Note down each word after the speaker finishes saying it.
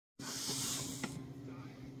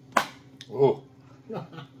Oh,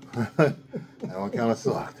 that one kind of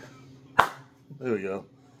sucked. There we go.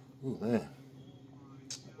 Oh man.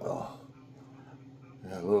 Oh,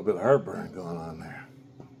 yeah, a little bit of heartburn going on there.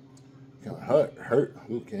 Kind of hurt.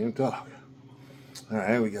 Ooh, can't even talk. All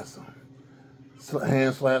right, we got some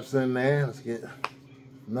hand slaps in there. Let's get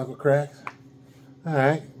knuckle cracks. All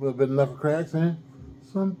right, a little bit of knuckle cracks in.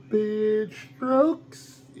 Some big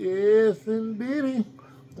strokes. Yes, indeedy.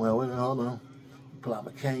 Well, wait a minute, hold on. Pull out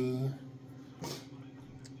my cane.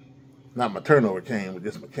 Not my turnover cane, but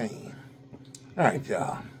just my cane. All right,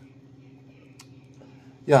 y'all.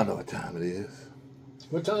 Y'all know what time it is.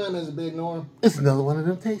 What time is it, Big Norm? It's another one of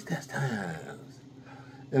them taste test times.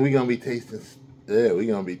 And we're going to be tasting,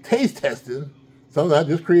 taste testing something I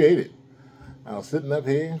just created. I was sitting up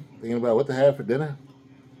here thinking about what to have for dinner.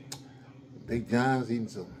 Big John's eating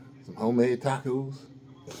some homemade tacos.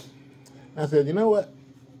 I said, you know what?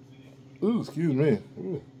 Ooh, excuse me.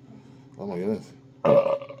 Ooh. Oh my goodness.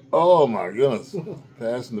 Oh my goodness.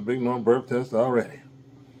 Passing the Big Norm burp test already.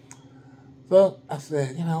 So I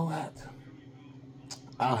said, you know what?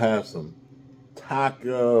 I'll have some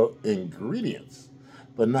taco ingredients,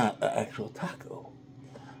 but not an actual taco.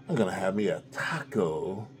 I'm going to have me a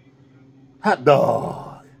taco hot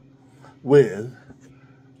dog with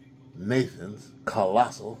Nathan's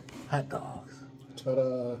Colossal hot dogs.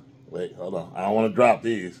 Ta-da. Wait, hold on. I don't want to drop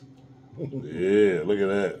these. Yeah, look at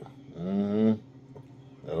that. Mm-hmm.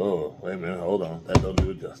 Oh, wait a minute. Hold on. That don't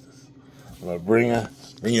do it justice. I'm going to bring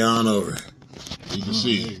you on over. You can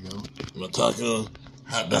see there you go. my taco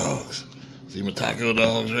hot dogs. See my taco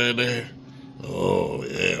dogs right there? Oh,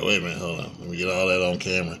 yeah. Wait a minute. Hold on. Let me get all that on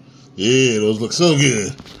camera. Yeah, those look so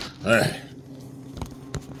good. All right.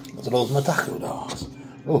 So those are my taco dogs.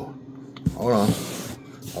 Oh, hold on.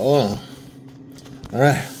 All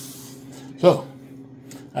right. So,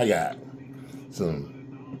 I got some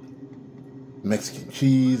Mexican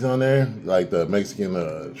cheese on there, like the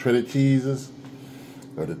Mexican shredded cheeses,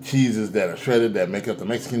 or the cheeses that are shredded that make up the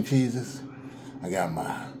Mexican cheeses. I got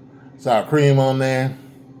my sour cream on there.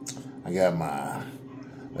 I got my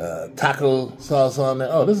taco sauce on there.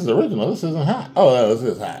 Oh, this is original. This isn't hot. Oh, no, this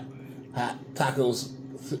is hot. Hot tacos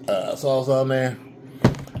sauce on there.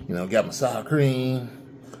 You know, got my sour cream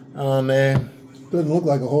on there. Doesn't look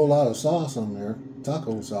like a whole lot of sauce on there.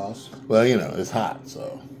 Taco sauce. Well, you know, it's hot,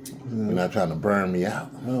 so you're not trying to burn me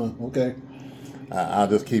out. Oh, okay. I'll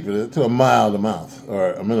just keep it to a mild amount,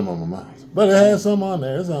 or a minimum amount. But it has some on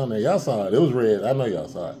there. It's on there. Y'all saw it. It was red. I know y'all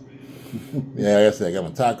saw it. Yeah, like I said, I got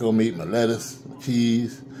my taco meat, my lettuce, my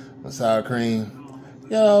cheese, my sour cream.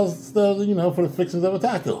 Y'all stuff, you know, for the fixings of a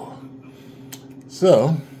taco.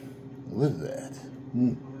 So, with that,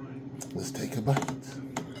 let's take a bite.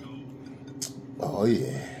 Oh,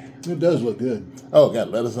 yeah. It does look good. Oh, got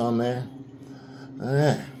lettuce on there. All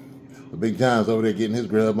right. The Big John's over there getting his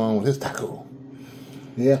grub on with his taco.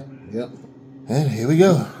 Yeah, yep. And here we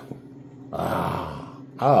go. Wait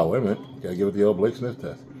a minute. Gotta give it the old Blake sniff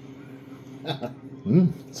test.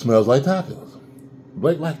 Smells like tacos.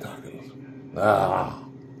 Blake like tacos.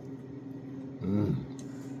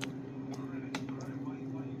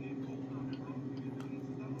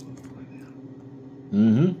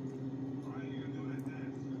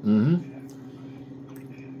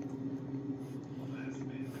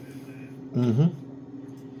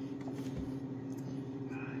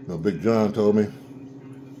 Well, Big John told me,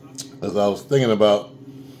 as I was thinking about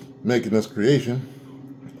making this creation,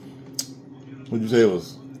 would you say it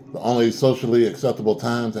was the only socially acceptable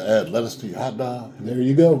time to add lettuce to your hot dog? There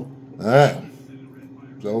you go. All right.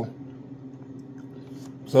 So,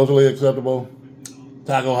 socially acceptable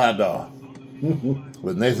taco hot dog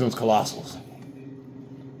with Nathan's Colossals.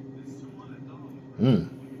 Man,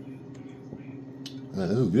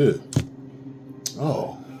 this is good.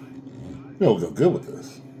 Oh, you know, we'll go good with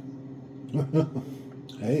this.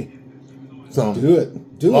 Hey, Some do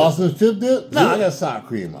it. Do Lawson's chip dip? No, I got sour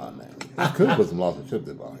cream on there. I could put some Lawson's chip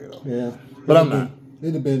dip on here, though. Yeah. But I'm not.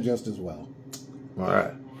 It'd have been just as well. All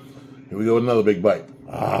right. Here we go with another big bite.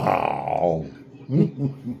 Oh.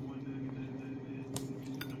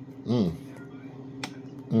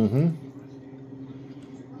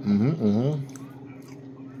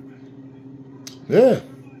 Yeah.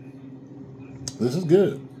 This is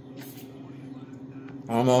good.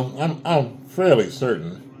 I don't know. I'm fairly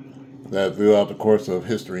certain that throughout the course of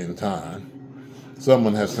history and time,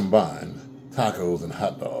 someone has combined tacos and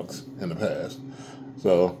hot dogs in the past.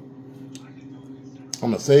 So I'm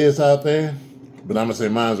going to say it's out there, but I'm going to say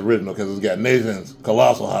mine's original because it's got Nathan's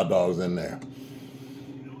Colossal hot dogs in there.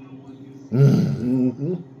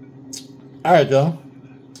 All right, y'all.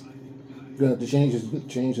 gonna have to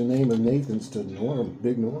change the name of Nathan's to Norm,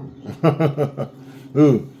 Big Norm.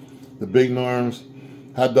 Ooh, the Big Norm's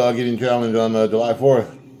hot dog eating challenge on July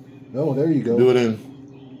 4th. Oh, there you go. Do it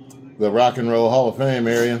in the Rock and Roll Hall of Fame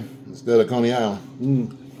area instead of Coney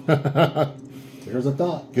Island. There's a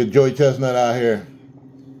thought. Get Joey Chestnut out here.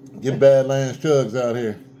 Get Badlands Chugs out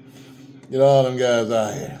here. Get all them guys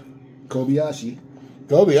out here. Kobayashi.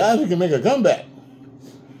 Kobayashi can make a comeback.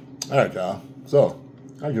 All right, y'all. So,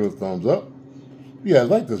 I'll give it a thumbs up. If you guys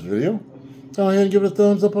like this video, go ahead and give it a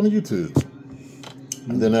thumbs up on the YouTube.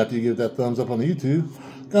 And then after you give that thumbs up on the YouTube,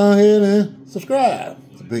 go ahead and subscribe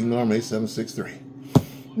to Big Norm 8763.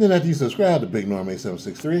 And then after you subscribe to Big Norm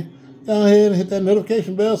 8763, go ahead and hit that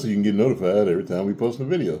notification bell so you can get notified every time we post a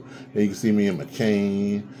video. And you can see me in my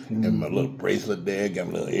chain and my little bracelet there. Got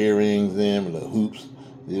my little earrings in, my little hoops.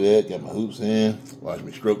 See that? Got my hoops in. Watch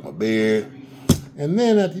me stroke my beard. And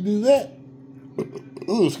then after you do that,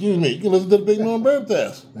 ooh, excuse me, you can listen to the Big Norm Burp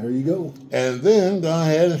Test. There you go. And then go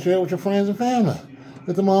ahead and share it with your friends and family.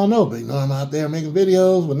 Let them all know Big Norm out there making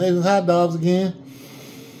videos with Nathan's Hot Dogs again.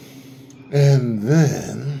 And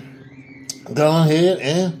then go ahead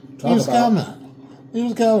and leave us a comment. Leave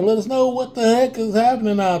us a comment. Let us know what the heck is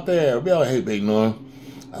happening out there. We'll be all, hey, Big Norm,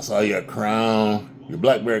 I saw your crown, your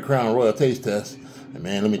Blackberry Crown Royal Taste Test. And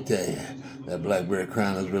man, let me tell you, that Blackberry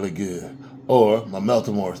Crown is really good. Or my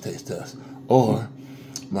Melton-Morris Taste Test. Or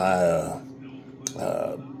my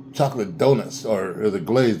chocolate donuts, or the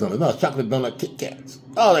glazed donuts. No, chocolate donut Kit Kats.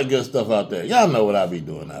 All that good stuff out there. Y'all know what I be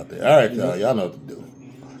doing out there. All right, y'all. Y'all know what to do.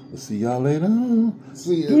 We'll see y'all later.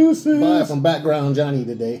 See you. Deuces. Bye from Background Johnny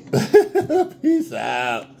today. Peace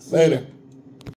out. Later.